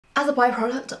As a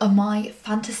byproduct of my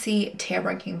fantasy tier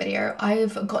ranking video,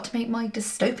 I've got to make my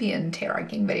dystopian tier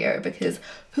ranking video because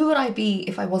who would I be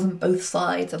if I wasn't both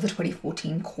sides of the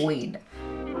 2014 coin?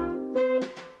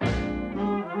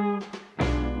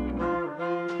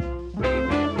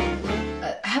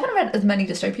 I haven't read as many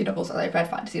dystopian novels as I've read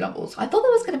fantasy novels. I thought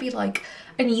there was going to be like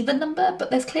an even number,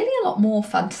 but there's clearly a lot more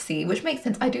fantasy, which makes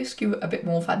sense. I do skew a bit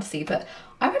more fantasy, but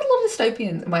I read a lot of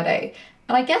dystopians in my day.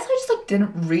 And I guess I just like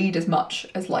didn't read as much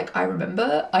as like I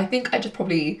remember. I think I just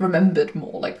probably remembered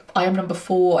more. Like I Am Number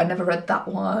 4, I never read that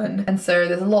one. And so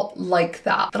there's a lot like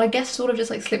that I guess sort of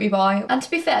just like slipped me by. And to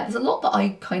be fair, there's a lot that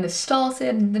I kind of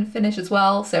started and then finished as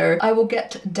well. So I will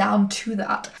get down to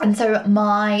that. And so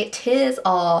my tiers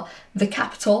are the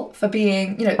capital for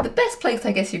being, you know, the best place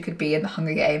I guess you could be in the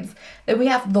Hunger Games. Then we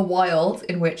have the wild,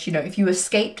 in which, you know, if you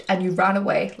escaped and you ran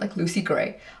away like Lucy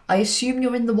Gray, I assume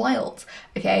you're in the wild,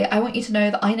 okay? I want you to know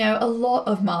that I know a lot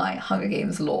of my Hunger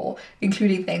Games lore,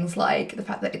 including things like the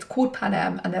fact that it's called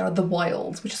Panem and there are the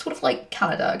wilds, which is sort of like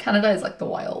Canada. Canada is like the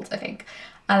wilds, I think.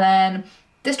 And then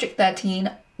District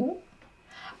 13,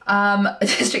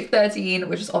 District 13,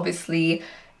 which is obviously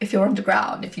if you're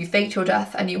underground, if you faked your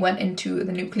death and you went into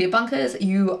the nuclear bunkers,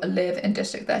 you live in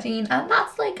District 13, and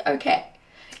that's like, okay.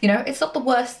 You know, it's not the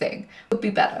worst thing, it would be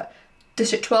better.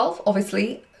 District 12,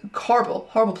 obviously, horrible,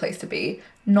 horrible place to be.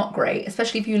 Not great,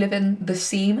 especially if you live in the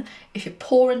seam. If you're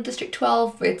poor in District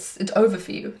 12, it's over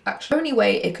for you, actually. The only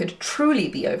way it could truly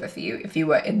be over for you if you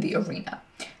were in the arena,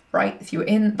 right? If you were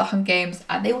in the Hunger Games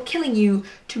and they were killing you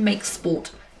to make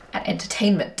sport and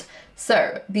entertainment.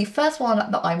 So the first one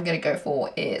that I'm going to go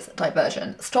for is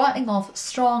Diversion. Starting off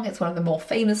strong, it's one of the more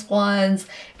famous ones.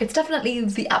 It's definitely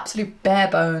the absolute bare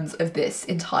bones of this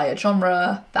entire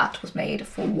genre that was made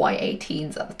for YA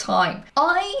teens at the time.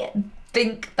 I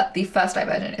think that the first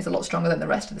Divergent is a lot stronger than the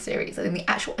rest of the series. I think the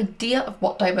actual idea of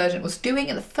what Divergent was doing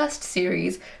in the first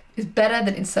series is better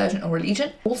than Insurgent or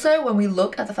Allegiant. Also, when we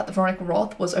look at the fact that Veronica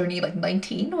Roth was only like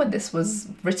 19 when this was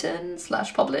written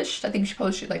 / published, I think she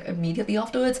published it like immediately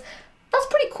afterwards. That's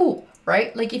pretty cool,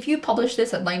 right? Like if you publish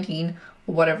this at 19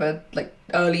 or whatever, like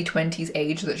early 20s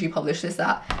age that she published this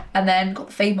at, and then got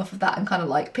the fame off of that and kind of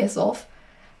like piss off,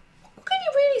 what can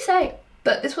you really say?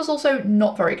 But this was also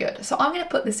not very good. So I'm gonna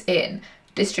put this in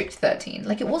District 13.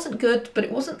 Like it wasn't good, but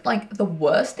it wasn't like the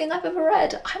worst thing I've ever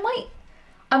read.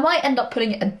 I might end up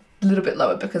putting it a little bit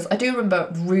lower because I do remember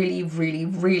really, really,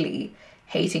 really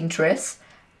hating Triss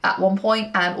at one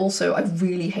point, and also I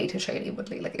really hated Shailene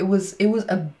Woodley. Like it was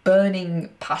a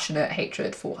burning, passionate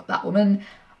hatred for that woman.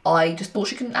 I just thought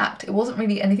she couldn't act. It wasn't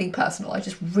really anything personal. I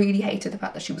just really hated the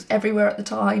fact that she was everywhere at the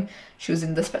time. She was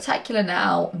in The Spectacular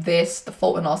Now, this, The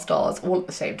Fault in Our Stars, all at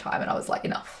the same time, and I was like,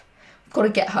 enough. I've got to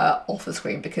get her off the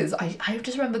screen because I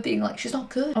just remember being like, she's not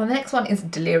good. And the next one is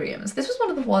Deliriums. This was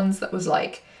one of the ones that was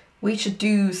like, we should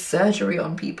do surgery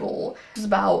on people. It was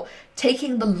about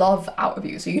taking the love out of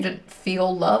you, so you didn't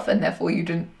feel love and therefore you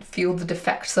didn't feel the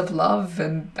defects of love,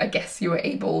 and I guess you were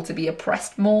able to be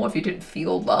oppressed more if you didn't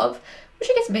feel love, which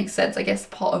I guess makes sense. I guess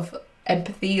part of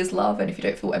empathy is love, and if you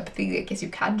don't feel empathy, I guess you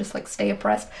can just like stay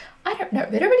oppressed. I don't know,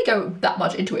 they don't really go that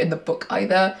much into it in the book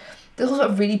either. There's also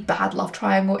a really bad love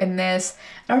triangle in this.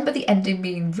 I remember the ending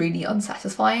being really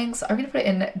unsatisfying, so I'm going to put it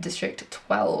in District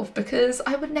 12 because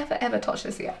I would never ever touch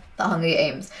this again. The Hunger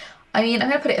Games. I mean, I'm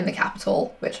going to put it in the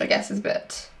capital, which I guess is a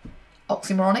bit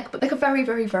oxymoronic, but like a very,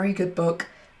 very, very good book.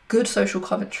 Good social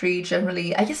commentary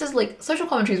generally. I guess it's like, social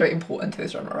commentary is very important to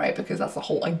this genre, right? Because that's the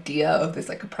whole idea of this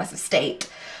like oppressive state.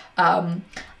 I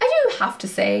do have to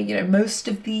say, you know, most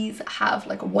of these have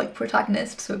like a white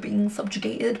protagonist, so being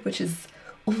subjugated, which is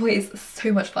always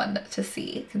so much fun to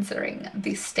see considering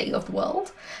the state of the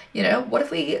world. You know, what if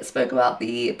we spoke about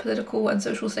the political and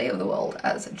social state of the world,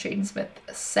 as Jane Smith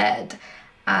said,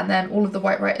 and then all of the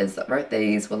white writers that wrote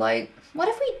these were like, what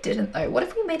if we didn't though? What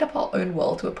if we made up our own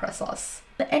world to oppress us?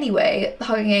 But anyway, the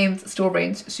Hunger Games still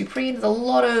reigns supreme. There's a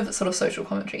lot of sort of social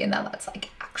commentary in there that's like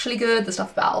actually good. The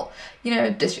stuff about, you know,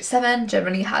 District 7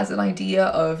 generally has an idea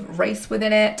of race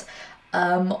within it.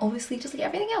 Obviously just like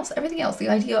everything else, the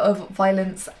idea of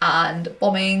violence and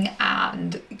bombing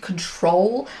and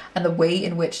control and the way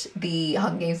in which the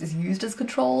Hunger Games is used as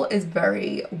control is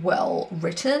very well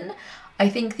written. I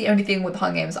think the only thing with the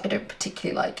Hunger Games I don't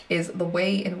particularly like is the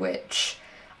way in which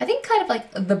I think kind of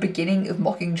like the beginning of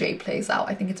Mockingjay plays out.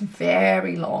 I think it's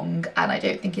very long and I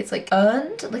don't think it's like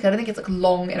earned. Like I don't think it's like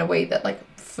long in a way that like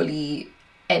fully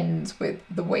ends with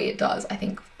the way it does. I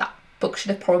think that book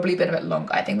should have probably been a bit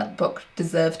longer. I think that book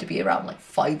deserved to be around like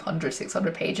 500,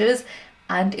 600 pages.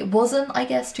 And it wasn't, I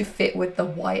guess, to fit with the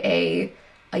YA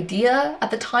idea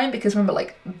at the time, because remember,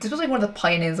 like, this was like one of the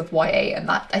pioneers of YA, and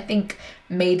that I think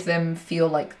made them feel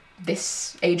like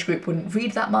this age group wouldn't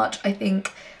read that much, I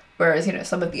think. Whereas, you know,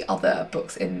 some of the other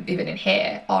books even in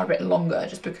here are a bit longer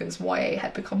just because YA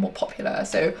had become more popular.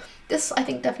 So this, I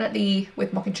think, definitely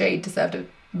with Mockingjay deserved a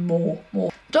more.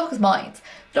 The Darkest Minds.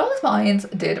 The Darkest Minds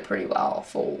did pretty well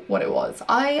for what it was.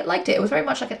 I liked it. It was very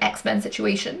much like an X-Men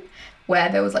situation where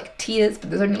there was like tiers, but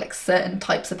there's only like certain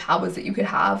types of powers that you could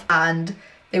have, and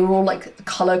they were all like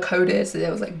color coded. So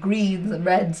there was like greens and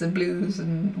reds and blues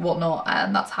and whatnot,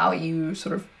 and that's how you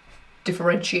sort of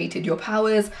differentiated your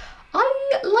powers.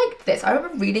 I liked this. I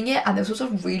remember reading it, and this was a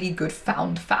really good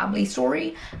found family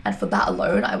story, and for that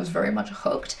alone I was very much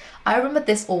hooked. I remember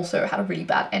this also had a really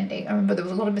bad ending. I remember there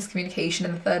was a lot of miscommunication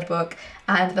in the third book,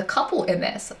 and the couple in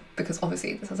this, because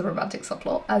obviously this has a romantic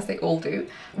subplot, as they all do,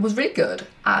 was really good,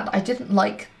 and I didn't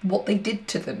like what they did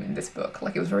to them in this book.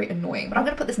 Like, it was very annoying, but I'm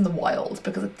going to put this in the wild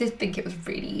because I did think it was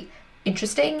really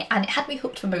interesting, and it had me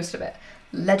hooked for most of it.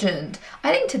 Legend.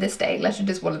 I think to this day, Legend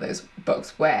is one of those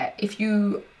books where if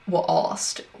you were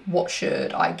asked what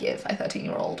should I give a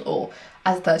 13-year-old, or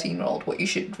as a 13-year-old what you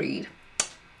should read,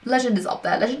 Legend is up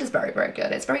there. Legend is very, very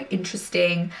good. It's very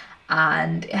interesting,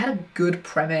 and it had a good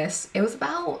premise. It was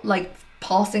about like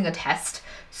passing a test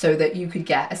so that you could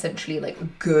get essentially like a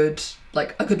good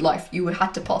life. You would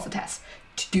have to pass a test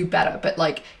to do better, but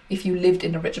like if you lived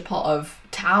in a richer part of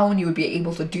town, you would be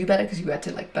able to do better because you went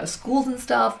to like better schools and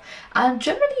stuff. And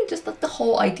generally just like the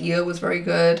whole idea was very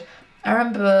good. I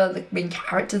remember the main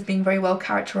characters being very well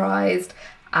characterized,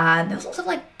 and there was also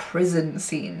like prison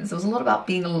scenes. There was a lot about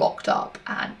being locked up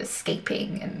and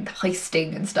escaping and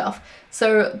heisting and stuff.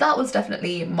 So that was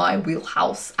definitely my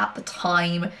wheelhouse at the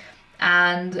time.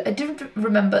 And I didn't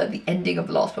remember the ending of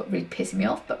the last book really pissing me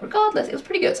off, but regardless, it was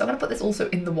pretty good. So I'm going to put this also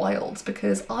in the wilds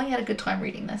because I had a good time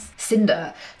reading this.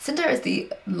 Cinder. Cinder is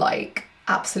the like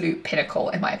absolute pinnacle,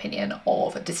 in my opinion,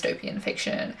 of dystopian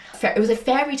fiction. It was a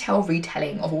fairy tale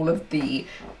retelling of all of the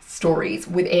stories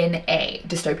within a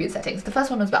dystopian setting. So the first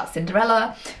one was about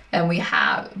Cinderella, and we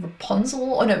have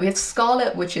Rapunzel, oh no, we have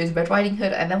Scarlet, which is Red Riding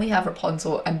Hood, and then we have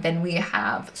Rapunzel, and then we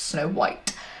have Snow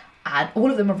White. And all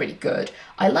of them are really good.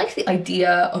 I like the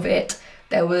idea of it.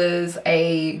 There was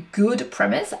a good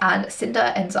premise, and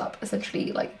Cinder ends up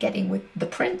essentially like getting with the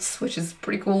prince, which is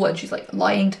pretty cool, and she's like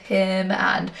lying to him,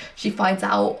 and she finds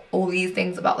out all these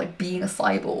things about like being a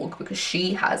cyborg because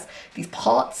she has these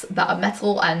parts that are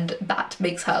metal, and that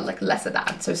makes her like lesser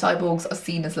than. So cyborgs are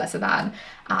seen as lesser than,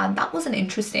 and that was an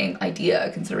interesting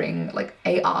idea considering like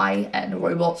AI and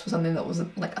robots was something that was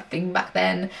like a thing back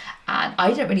then, and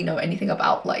I didn't really know anything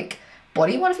about like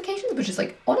body modifications, which is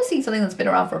like honestly something that's been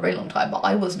around for a very long time, but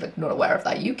I was like not aware of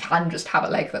that. You can just have a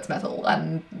leg that's metal,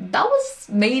 and that was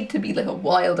made to be like a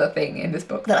wilder thing in this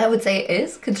book that I would say it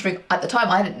is, considering at the time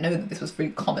I didn't know that this was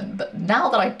really common, but now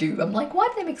that I do, I'm like, why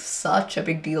did they make such a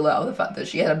big deal out of the fact that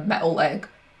she had a metal leg?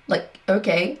 Like,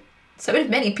 okay. So did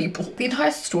many people. The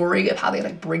entire story of how they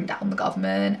like bring down the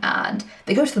government, and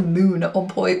they go to the moon at one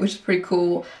point, which is pretty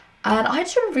cool, and I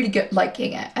just remember really good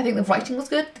liking it. I think the writing was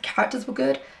good, the characters were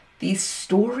good, the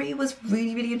story was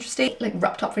really, really interesting, like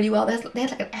wrapped up really well. They had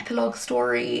like an epilogue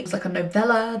story. It was like a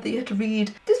novella that you had to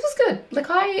read. This was good. Like,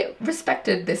 I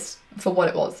respected this for what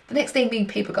it was. The next thing being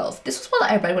Paper Girls. This was one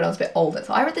that I read when I was a bit older.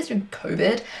 So I read this during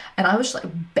COVID, and I was just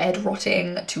like bed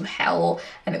rotting to hell.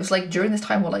 And it was like during this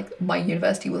time where like my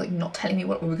university was like not telling me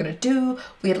what we were gonna do.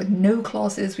 We had like no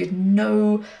classes. We had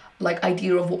no like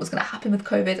idea of what was going to happen with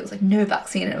COVID. It was like no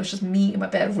vaccine, and it was just me in my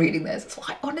bed reading this. So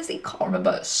I honestly can't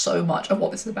remember so much of what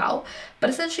this is about,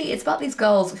 but essentially it's about these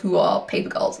girls who are paper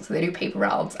girls. So they do paper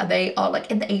rounds, and they are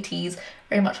like in the 80s,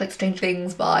 very much like Stranger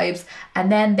Things vibes,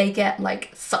 and then they get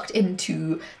like sucked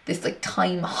into this like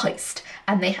time heist,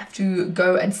 and they have to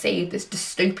go and save this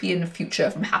dystopian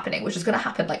future from happening, which is going to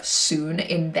happen like soon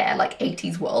in their like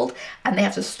 80s world, and they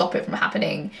have to stop it from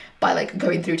happening by like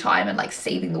going through time and like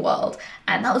saving the world.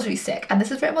 And that was really sick. And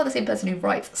this is written by the same person who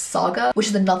writes Saga, which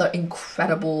is another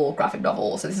incredible graphic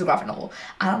novel. So this is a graphic novel,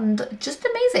 and just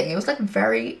amazing. It was like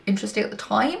very interesting at the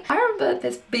time. I remember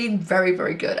this being very,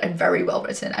 very good and very well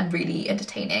written and really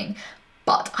entertaining,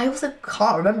 but I also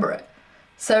can't remember it.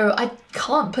 So I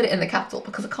can't put it in the capital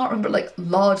because I can't remember like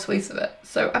large swathes of it.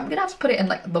 So I'm gonna have to put it in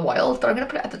like the wilds, but I'm gonna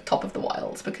put it at the top of the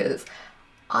wilds because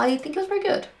I think it was very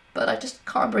good, but I just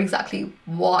can't remember exactly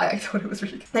why I thought it was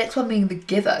really good. The next one being The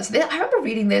Giver. So I remember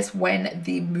reading this when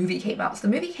the movie came out. So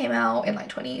the movie came out in like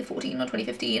 2014 or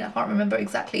 2015, I can't remember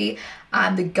exactly.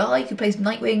 And the guy who plays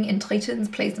Nightwing in Titans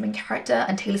plays the main character,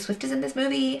 and Taylor Swift is in this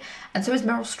movie, and so is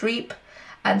Meryl Streep.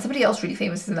 And somebody else really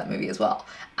famous is in that movie as well.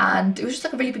 And it was just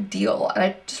like a really big deal. And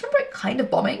I just remember it kind of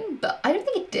bombing, but I don't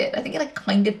think it did. I think it like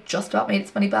kind of just about made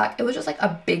its money back. It was just like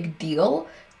a big deal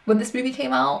when this movie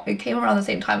came out. It came around the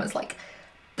same time as like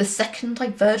the second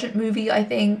Divergent movie, I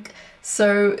think.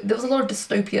 So there was a lot of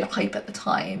dystopian hype at the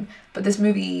time, but this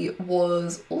movie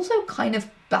was also kind of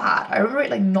bad. I remember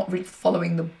it like not really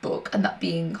following the book and that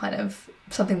being kind of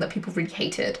something that people really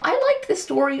hated. I liked this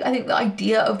story. I think the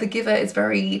idea of the Giver is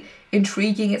very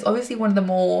intriguing. It's obviously one of the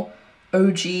more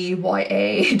OG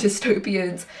YA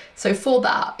dystopians. So for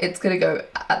that, it's gonna go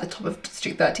at the top of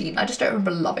District 13. I just don't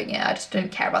remember loving it. I just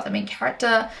don't care about the main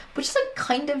character, which is like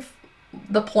kind of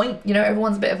the point, you know,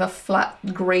 everyone's a bit of a flat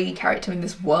grey character in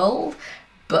this world,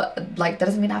 but like that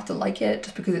doesn't mean I have to like it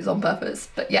just because it's on purpose.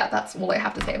 But yeah, that's all I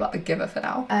have to say about The Giver for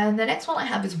now. And the next one I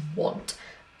have is Want.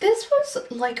 This was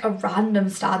like a random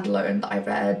standalone that I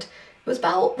read. It was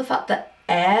about the fact that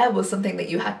air was something that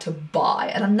you had to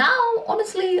buy, and now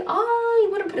honestly I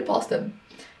wouldn't put it past them.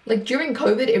 Like during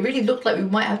COVID it really looked like we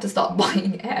might have to start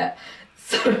buying air,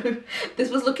 so this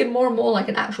was looking more and more like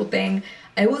an actual thing.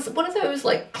 It was one of those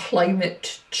like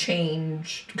climate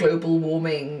change, global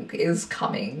warming is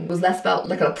coming. It was less about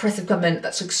like an oppressive government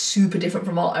that's like super different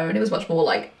from our own. It was much more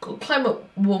like climate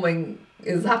warming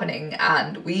is happening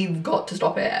and we've got to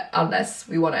stop it unless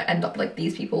we want to end up like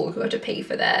these people who have to pay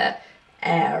for their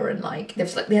air, and like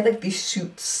they had like these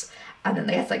suits and then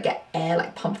they had to like get air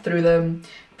like pumped through them.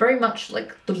 Very much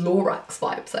like the Lorax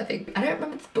vibes, I think. I don't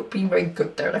remember this book being very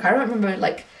good though. Like I don't remember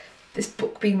like this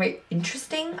book being very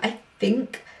interesting. I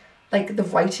think like the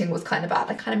writing was kind of bad,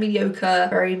 like kind of mediocre.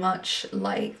 Very much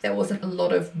like there wasn't a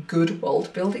lot of good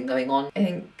world building going on. I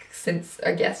think since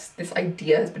I guess this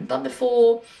idea has been done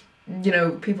before, you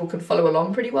know, people could follow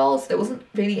along pretty well. So there wasn't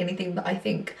really anything that I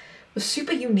think was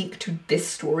super unique to this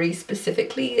story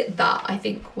specifically that I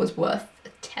think was worth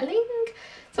telling.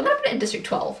 So I'm gonna put it in District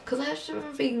 12 because I just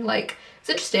remember being like, it's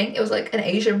interesting. It was like an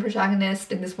Asian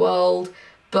protagonist in this world,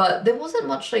 but there wasn't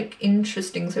much like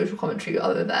interesting social commentary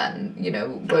other than, you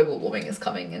know, global warming is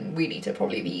coming and we need to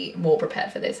probably be more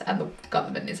prepared for this and the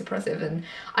government is oppressive. And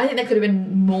I think there could have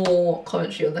been more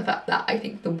commentary on the fact that I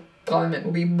think the government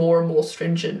will be more and more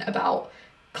stringent about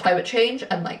climate change,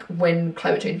 and like when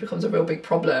climate change becomes a real big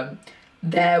problem,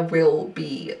 there will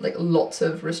be like lots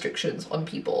of restrictions on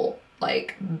people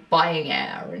like buying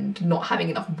air and not having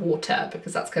enough water,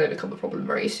 because that's going to become a problem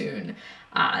very soon,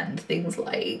 and things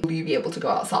like will you be able to go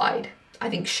outside. I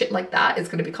think shit like that is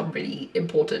going to become really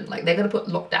important. Like they're going to put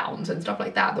lockdowns and stuff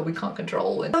like that we can't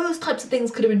control, and those types of things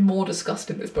could have been more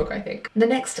discussed in this book, I think. The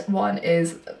next one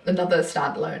is another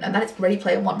standalone, and that is Ready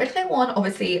Player One. Ready Player One,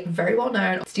 obviously very well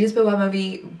known. Steven Spielberg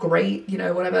movie, great, you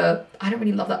know, whatever. I don't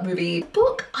really love that movie. The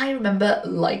book I remember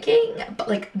liking, but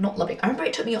like not loving. I remember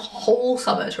it took me a whole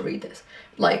summer to read this.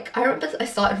 Like I remember I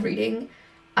started reading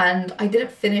and I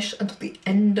didn't finish until the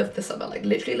end of the summer, like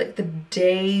literally like the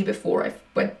day before I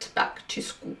went back to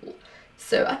school.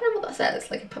 So I don't know what that says,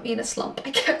 like it put me in a slump, I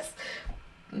guess.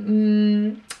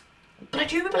 But I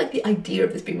do remember like the idea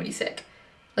of this being really sick.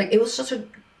 Like it was such a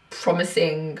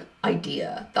promising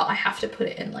idea that I have to put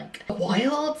it in like the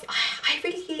wilds. I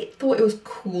really thought it was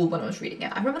cool when I was reading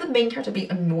it. I remember the main character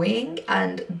being annoying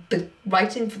and the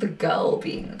writing for the girl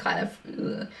being kind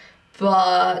of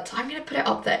but I'm gonna put it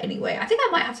up there anyway. I think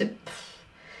I might have to,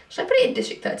 should I put it in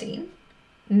District 13?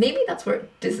 Maybe that's where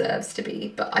it deserves to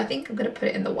be, but I think I'm gonna put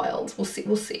it in the wilds. We'll see,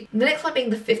 we'll see. The next one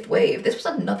being The Fifth Wave. This was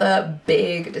another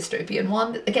big dystopian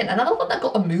one. Again, another one that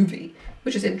got a movie,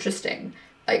 which is interesting.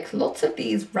 Like lots of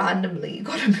these randomly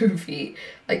got a movie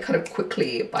like kind of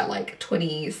quickly by like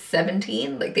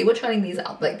 2017. Like they were trying these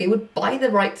out, like they would buy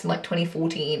the rights in like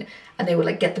 2014 and they would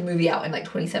like get the movie out in like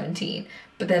 2017.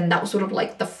 But then that was sort of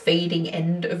like the fading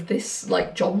end of this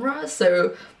like genre,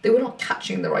 so they were not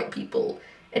catching the right people.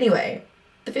 Anyway,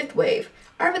 The Fifth Wave.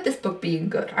 I remember this book being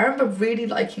good. I remember really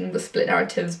liking the split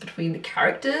narratives between the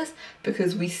characters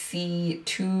because we see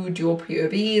two dual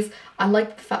POVs. I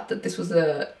liked the fact that this was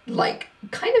a like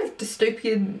kind of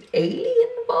dystopian alien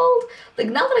world. Like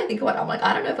now that I think about it, I'm like,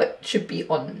 I don't know if it should be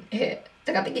on here.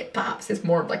 Like I think it perhaps is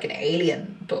more of like an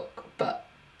alien book, but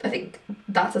I think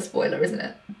that's a spoiler, isn't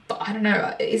it? But I don't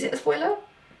know, is it a spoiler?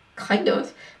 Kind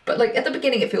of. But like at the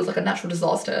beginning it feels like a natural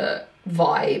disaster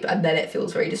vibe, and then it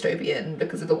feels very dystopian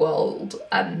because of the world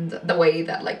and the way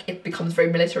that like it becomes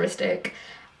very militaristic,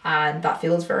 and that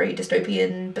feels very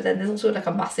dystopian. But then there's also like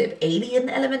a massive alien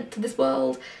element to this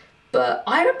world. But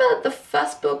I remember the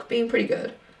first book being pretty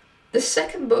good. The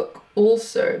second book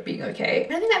also being okay. I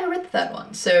don't think I ever read the third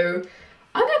one, so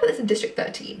I'm gonna put this in District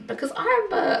 13 because I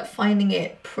remember finding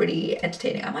it pretty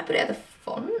entertaining. I might put it at the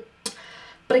front.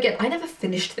 But again, I never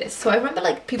finished this. So I remember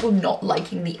like people not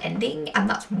liking the ending, and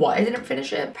that's why I didn't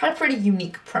finish it. It had a pretty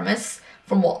unique premise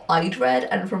from what I'd read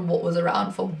and from what was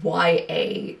around for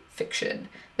YA fiction.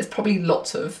 There's probably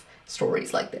lots of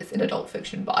stories like this in adult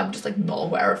fiction, but I'm just like not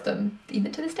aware of them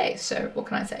even to this day, so what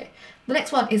can I say? The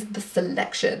next one is The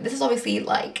Selection. This is obviously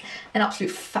like an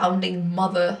absolute founding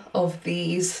mother of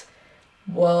these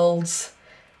worlds.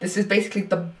 This is basically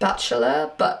The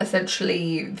Bachelor, but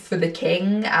essentially for the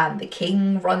king, and the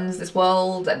king runs this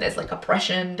world, and there's like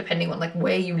oppression depending on like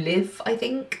where you live, I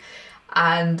think.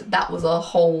 And that was a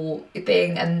whole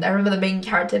thing, and I remember the main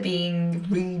character being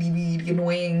really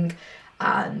annoying,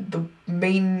 and the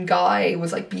main guy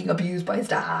was like being abused by his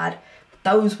dad.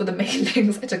 Those were the main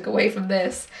things I took away from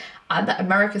this. And that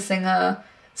America singer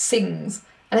sings.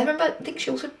 And I remember, I think she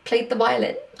also played the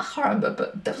violin. I can't remember,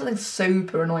 but there was something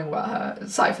super annoying about her,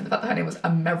 aside from the fact that her name was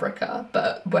America,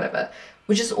 but whatever.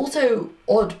 Which is also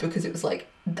odd because it was like,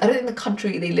 I don't think the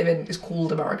country they live in is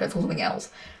called America, it's called something else.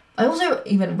 I also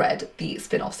even read the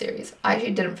spin-off series. I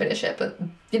actually didn't finish it, but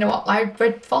you know what? I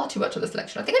read far too much of The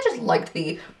Selection. I think I just liked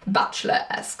the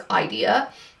Bachelor-esque idea.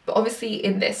 But obviously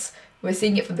in this, we're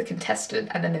seeing it from the contestant,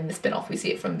 and then in the spin-off we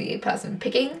see it from the person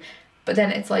picking. But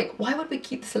then it's like, why would we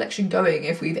keep The Selection going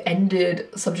if we've ended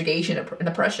subjugation and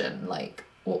oppression? Like,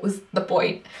 what was the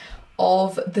point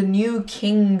of the new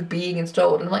king being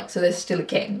installed? And I'm like, so there's still a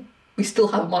king. We still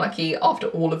have a monarchy after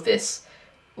all of this.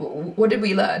 What did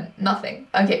we learn? Nothing.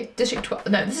 Okay, District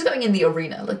 12. No, this is going in the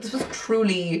arena. Like, this was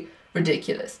truly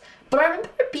ridiculous. But I remember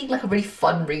it being like a really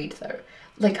fun read though.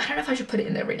 Like, I don't know if I should put it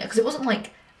in the arena because it wasn't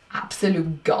like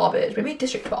absolute garbage. Maybe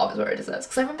District 12 is where it deserves.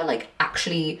 Because I remember like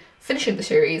actually finishing the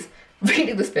series,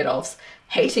 reading the spin-offs,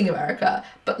 hating America,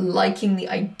 but liking the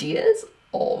ideas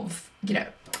of, you know,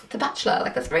 The Bachelor.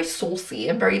 Like, that's very saucy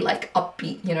and very like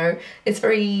upbeat, you know? It's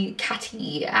very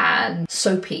catty and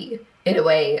soapy in a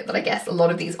way that I guess a lot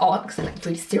of these aren't, because they're like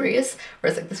really serious,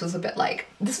 whereas like this was a bit like,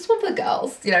 this is one for the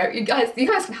girls, you know, you guys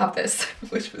can have this,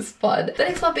 which was fun. The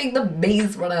next one being The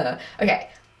Maze Runner. Okay,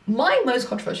 my most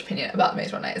controversial opinion about The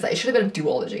Maze Runner is that it should have been a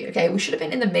duology, okay? We should have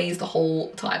been in the maze the whole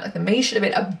time. Like, the maze should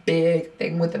have been a big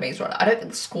thing with The Maze Runner. I don't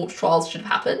think the Scorch Trials should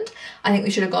have happened. I think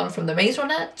we should have gone from The Maze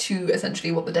Runner to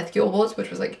essentially what the Death Cure was, which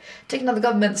was like, taking down the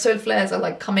government, solar flares are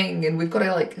like coming, and we've got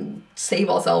to like save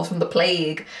ourselves from the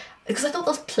plague. Because I thought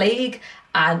those plague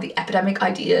and the epidemic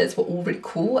ideas were all really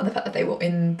cool, and the fact that they were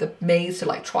in the maze to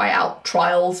like try out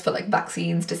trials for like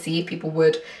vaccines to see if people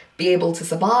would be able to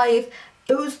survive.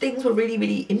 Those things were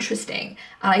really interesting,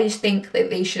 and I just think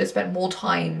that they should have spent more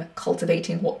time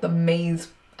cultivating what the maze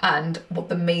and what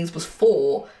the maze was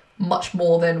for, much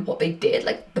more than what they did.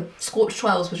 Like, the Scorch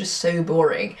Trials was just so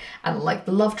boring, and like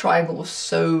the love triangle was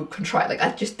so contrite. Like,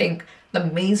 I just think The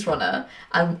Maze Runner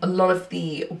and a lot of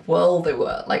the world they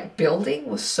were like building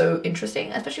was so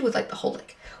interesting, especially with like the whole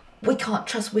like, we can't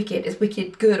trust Wicked, is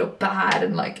Wicked good or bad?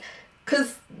 And like,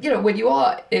 because, you know, when you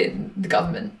are in the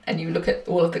government and you look at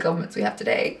all of the governments we have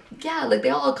today, yeah, like they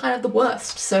are kind of the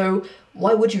worst, so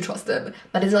why would you trust them?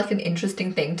 That is like an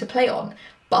interesting thing to play on.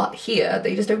 But here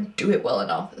they just don't do it well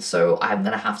enough, so I'm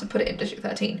gonna have to put it in District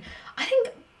 13. I think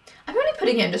I'm only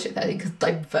putting it in District 13 because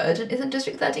Divergent is in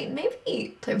District 13.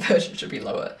 Maybe Divergent should be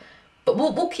lower. But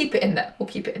we'll keep it in there. We'll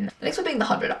keep it in there. The next one being The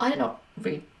 100. I did not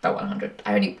read The 100.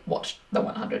 I only watched The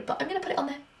 100, but I'm going to put it on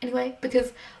there anyway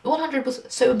because The 100 was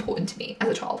so important to me as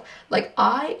a child. Like,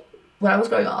 when I was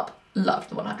growing up, loved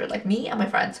The 100. Like, me and my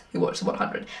friends who watched The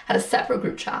 100 had a separate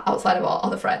group chat outside of our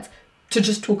other friends to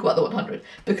just talk about The 100,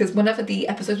 because whenever the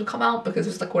episodes would come out, because it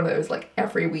was like one of those like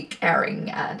every week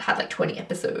airing and had like 20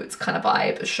 episodes kind of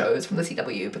vibe shows from the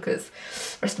CW, because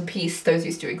rest in peace, those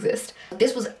used to exist.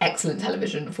 This was excellent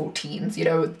television for teens, you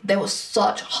know, there was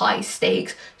such high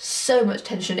stakes, so much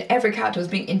tension, every character was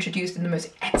being introduced in the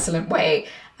most excellent way.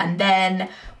 And then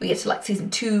we get to like season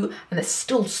 2 and there's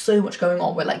still so much going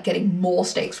on. We're like getting more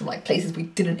stakes from like places we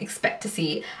didn't expect to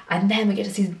see. And then we get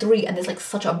to season 3 and there's like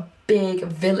such a big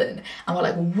villain. And we're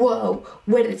like, whoa,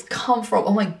 where did this come from?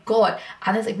 Oh my God.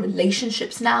 And there's like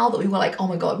relationships now that we were like, oh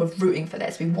my God, we're rooting for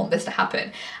this. We want this to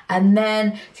happen. And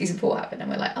then season 4 happened and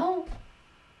we're like, oh,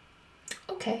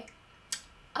 okay.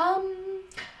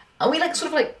 And we like sort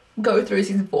of like go through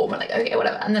season 4 and we're like, okay,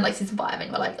 whatever. And then like season 5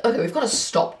 and we're like, okay, we've got to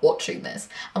stop watching this.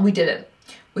 And we didn't.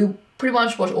 We pretty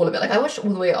much watched all of it. Like, I watched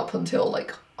all the way up until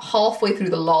like halfway through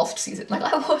the last season. Like,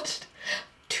 I watched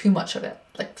too much of it.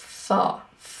 Like, far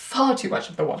too much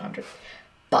of The 100.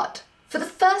 But for the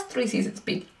first 3 seasons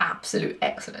being absolute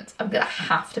excellence, I'm gonna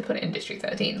have to put it in District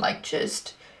 13. Like,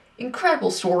 just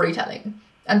incredible storytelling.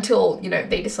 Until, you know,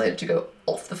 they decided to go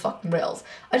off the fucking rails.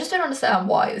 I just don't understand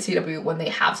why the CW, when they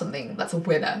have something that's a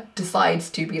winner, decides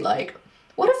to be like,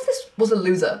 what if this was a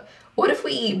loser? What if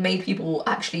we made people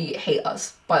actually hate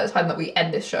us by the time that we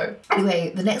end this show?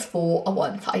 Anyway, the next 4 are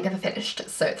ones that I never finished.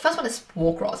 So the first one is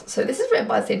Warcross. So this is written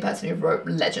by the same person who wrote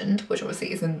Legend, which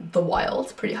obviously is in the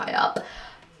wild, pretty high up.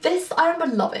 This I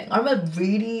remember loving. I remember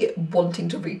really wanting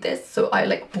to read this, so I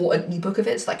like bought an ebook of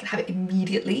it so I could have it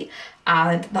immediately,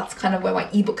 and that's kind of where my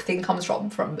ebook thing comes from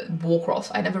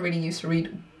Warcross. I never really used to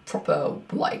read proper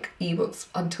like ebooks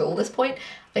until this point.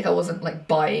 Like I wasn't like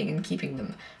buying and keeping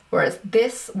them, whereas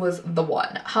this was the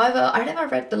one. However, I never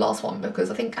read the last one because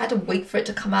I think I had to wait for it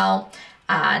to come out,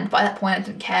 and by that point I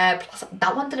didn't care. Plus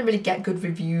that one didn't really get good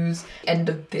reviews. End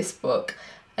of this book.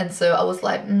 And so I was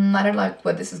like, I don't like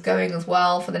where this is going as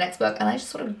well for the next book, and I just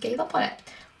sort of gave up on it.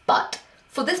 But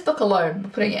for this book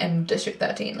alone, putting it in District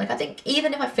 13, like I think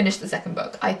even if I finished the second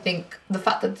book, I think the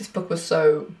fact that this book was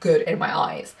so good in my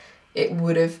eyes, it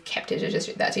would have kept it in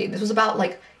District 13. This was about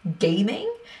like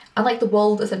gaming and like the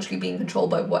world essentially being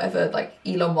controlled by whatever like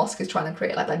Elon Musk is trying to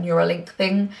create, like that Neuralink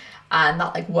thing, and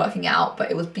that like working out, but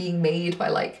it was being made by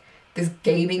like this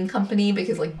gaming company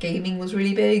because like gaming was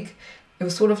really big. It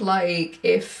was sort of like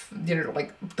if, you know,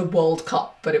 like the World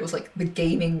Cup, but it was like the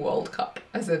gaming World Cup,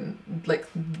 as in like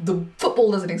the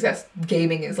football doesn't exist,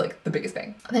 gaming is like the biggest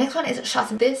thing. The next one is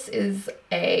Shazam. This is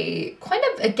a kind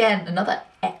of, again, another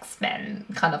X-Men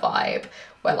kind of vibe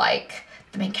where like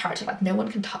the main character, like no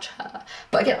one can touch her.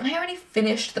 But again, I already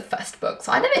finished the first book,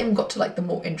 so I never even got to like the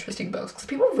more interesting books because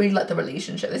people really like the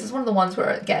relationship. This is one of the ones where,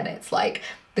 again, it's like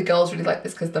the girls really like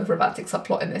this because the romantic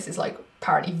subplot in this is like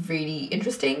apparently really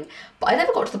interesting, but I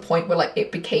never got to the point where like it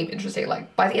became interesting.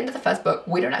 Like by the end of the first book,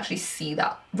 we don't actually see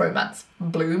that romance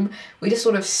bloom. We just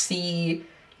sort of see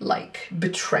like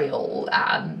betrayal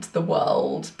and the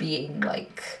world being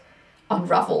like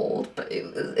unraveled, but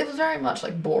it was very much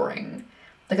like boring.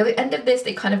 Like at the end of this,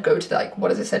 they kind of go to like what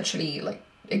is essentially like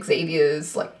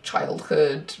Xavier's like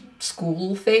childhood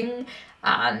school thing,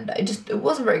 and it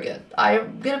wasn't very good.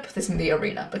 I'm gonna put this in the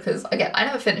arena because again, I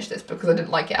never finished this because I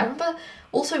didn't like it. I remember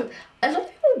also a lot of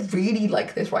people really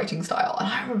like this writing style, and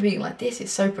I remember being like, this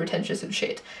is so pretentious and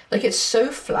shit. Like it's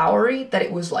so flowery that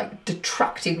it was like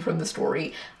detracting from the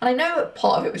story. And I know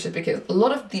part of it was just because a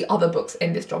lot of the other books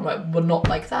in this genre were not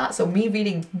like that. So me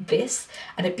reading this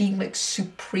and it being like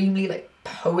supremely like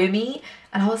poemy,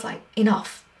 and I was like,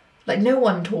 enough. Like no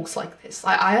one talks like this.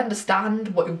 I understand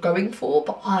what you're going for,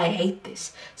 but I hate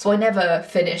this. So I never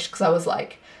finished because I was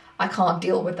like, I can't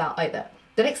deal with that either.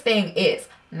 The next thing is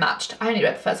Matched. I only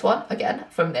read the first one, again,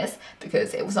 from this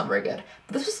because it was not very good.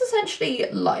 But this was essentially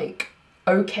like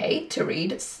okay to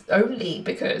read only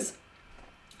because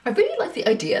I really like the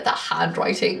idea that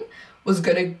handwriting was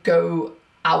gonna go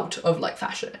out of like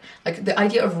fashion. Like the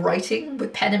idea of writing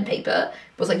with pen and paper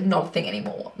was like not a thing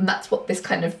anymore. And that's what this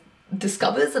kind of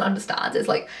discovers and understands. Is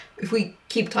like if we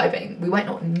keep typing, we might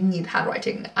not need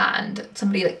handwriting, and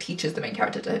somebody like teaches the main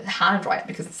character to handwrite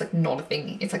because it's like not a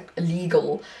thing, it's like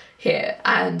illegal here.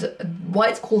 And why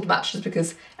it's called Matched is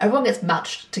because everyone gets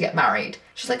matched to get married.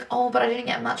 She's like, oh, but I didn't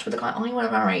get matched with the guy I want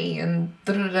to marry, and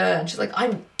da da da. And she's like,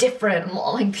 I'm different, I'm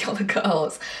not like the other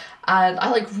girls. And I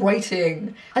like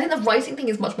writing. I think the writing thing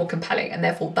is much more compelling, and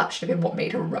therefore that should have been what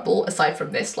made her a rebel, aside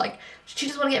from this, like, she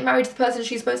just want to get married to the person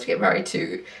she's supposed to get married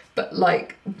to. But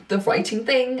like the writing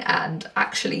thing and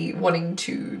actually wanting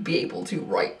to be able to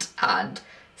write and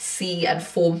see and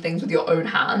form things with your own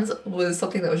hands was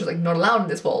something that was just like not allowed in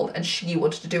this world, and she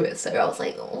wanted to do it. So I was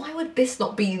like, why would this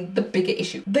not be the bigger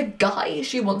issue? The guy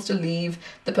she wants to leave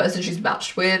the person she's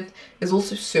matched with is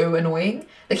also so annoying.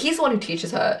 Like he's the one who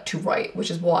teaches her to write,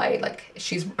 which is why like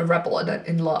she's a rebel and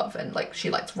in love, and like she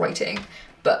likes writing,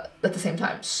 but at the same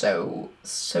time so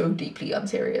deeply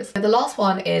unserious. The last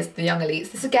one is The Young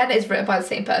Elites. This again is written by the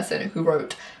same person who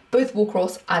wrote both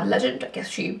Warcross and Legend. I guess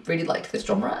she really liked this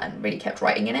genre and really kept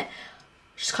writing in it.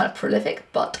 She's kind of prolific,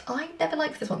 but I never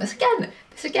liked this one. This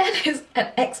again is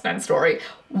an X-Men story.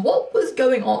 What was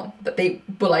going on that they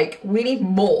were like, we need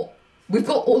more. We've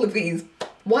got all of these.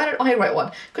 Why don't I write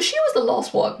one? Because she was the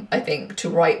last one, I think, to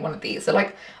write one of these. So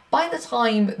like by the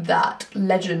time that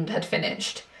Legend had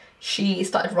finished, she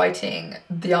started writing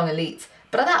The Young Elites.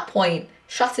 But at that point,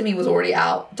 Shatter Me was already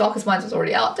out, Darkest Minds was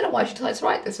already out. I don't know why she decided to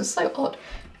write this. It was so odd.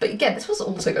 But again, this was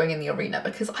also going in the arena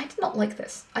because I did not like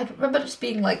this. I remember just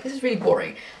being like, this is really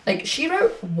boring. Like, she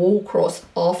wrote Warcross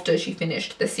after she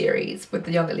finished the series with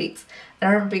The Young Elites. And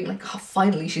I remember being like, oh,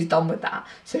 finally she's done with that,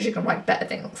 so she can write better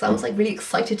things. So I was like really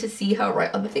excited to see her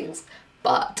write other things.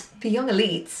 But The Young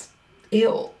Elites,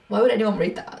 ew, why would anyone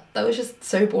read that? That was just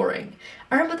so boring.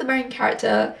 I remember the main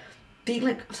character being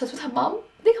like obsessed with her mum.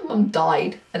 I think her mum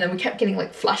died, and then we kept getting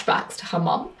like flashbacks to her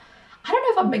mum. I don't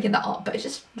know if I'm making that up, but I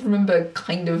just remember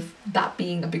kind of that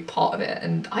being a big part of it,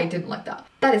 and I didn't like that.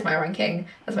 That is my ranking.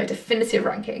 That's my definitive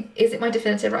ranking. Is it my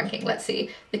definitive ranking? Let's see.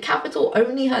 The Capital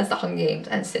only has The Hunger Games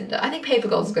and Cinder. I think Paper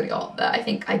Girls is gonna go up there. I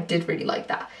think I did really like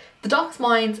that. The Darkest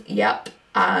Minds, yep,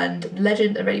 and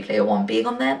Legend and Ready Player One being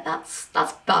on there, that's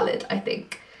valid, I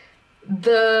think.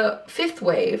 The Fifth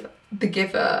Wave, The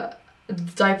Giver,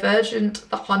 Divergent,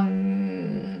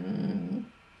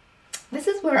 This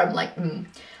is where I'm like,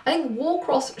 I think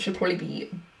Warcross should probably be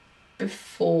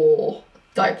before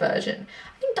Divergent.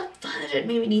 I think Divergent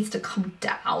maybe needs to come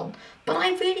down, but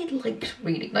I really liked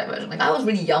reading Divergent. Like, I was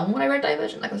really young when I read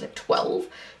Divergent, like I was like 12,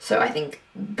 so I think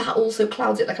that also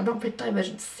clouds it. Like, I've not read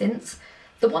Divergent since.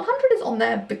 The 100 is on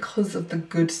there because of the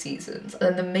good seasons, and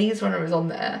then the Maze Runner is on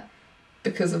there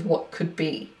because of what could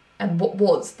be and what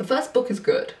was. The first book is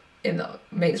good in the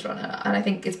Maze Runner, and I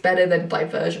think it's better than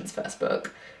Divergent's first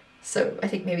book, so I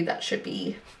think maybe that should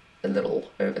be a little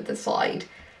over the side.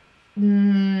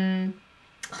 Divergent,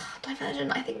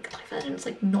 I think Divergent's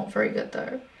like not very good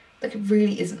though. Like, it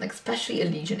really isn't. Like, especially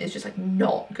Allegiant is just like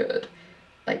not good.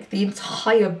 Like, the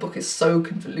entire book is so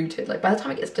convoluted. Like, by the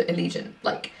time it gets to Allegiant,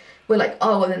 like, we're like,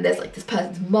 oh, and then there's like this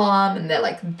person's mom, and they're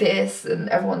like this, and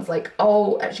everyone's like,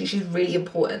 oh, actually she's really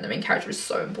important. The main character is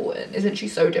so important. Isn't she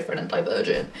so different and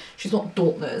Divergent? She's not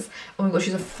Dauntless. Oh my god,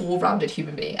 she's a full-rounded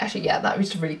human being. Actually, yeah, that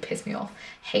used to really piss me off.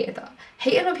 Hated that.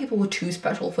 Hated when people were too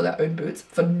special for their own boots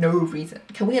for no reason.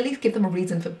 Can we at least give them a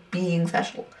reason for being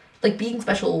special? Like, being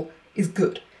special is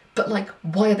good, but like,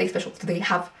 why are they special? Do they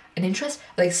have an interest?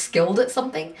 Are they skilled at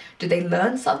something? Did they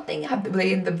learn something? Were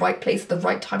they in the right place at the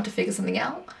right time to figure something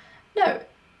out? No,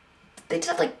 they just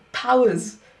have like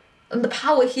powers, and the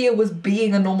power here was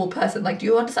being a normal person. Like, do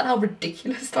you understand how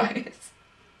ridiculous that is?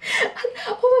 And,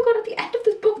 oh my god, at the end of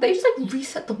this book, they just like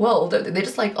reset the world, don't they? They're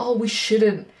just like, oh, we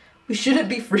shouldn't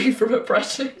be free from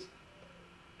oppression.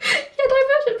 Yeah,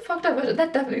 Divergent, fuck Divergent.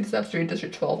 That definitely deserves to be in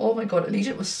District 12. Oh my god,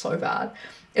 Allegiant was so bad.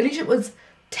 Allegiant was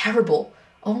terrible.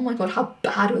 Oh my god, how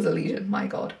bad was Allegiant? My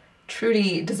god.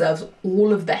 Truly deserves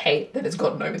all of the hate that it's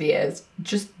gotten over the years.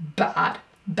 Just bad.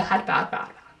 Bad, bad, bad, bad.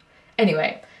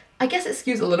 Anyway, I guess it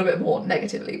skews a little bit more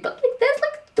negatively, but like, there's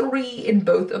like 3 in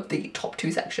both of the top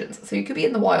 2 sections. So you could be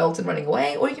in the wilds and running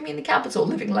away, or you can be in the capital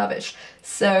living lavish.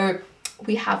 So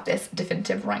we have this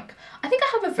definitive rank. I think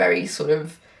I have a very sort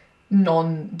of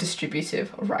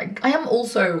non-distributive rank. I am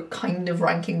also kind of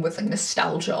ranking with like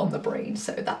nostalgia on the brain,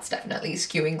 so that's definitely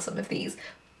skewing some of these.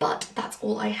 But that's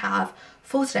all I have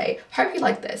for today. Hope you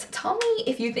like this. Tell me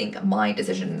if you think my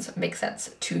decisions make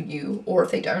sense to you, or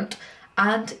if they don't,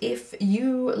 and if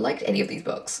you liked any of these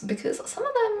books, because some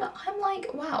of them I'm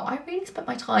like, wow, I really spent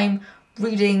my time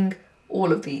reading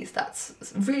all of these. That's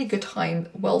a really good time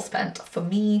well spent for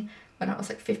me when I was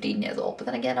like 15 years old. But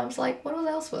then again, I was like, what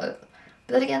else was it?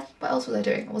 But then again, what else was I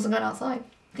doing? I wasn't going outside.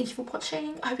 Thank you for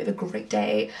watching. I hope you have a great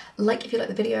day. Like if you like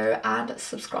the video, and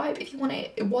subscribe if you want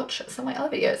to watch some of my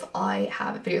other videos. I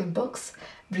have videos on books,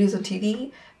 videos on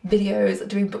TV, videos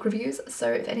doing book reviews.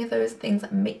 So if any of those things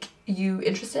make you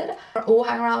interested, or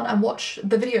hang around and watch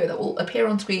the video that will appear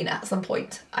on screen at some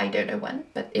point. I don't know when,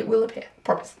 but it will appear,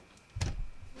 promise.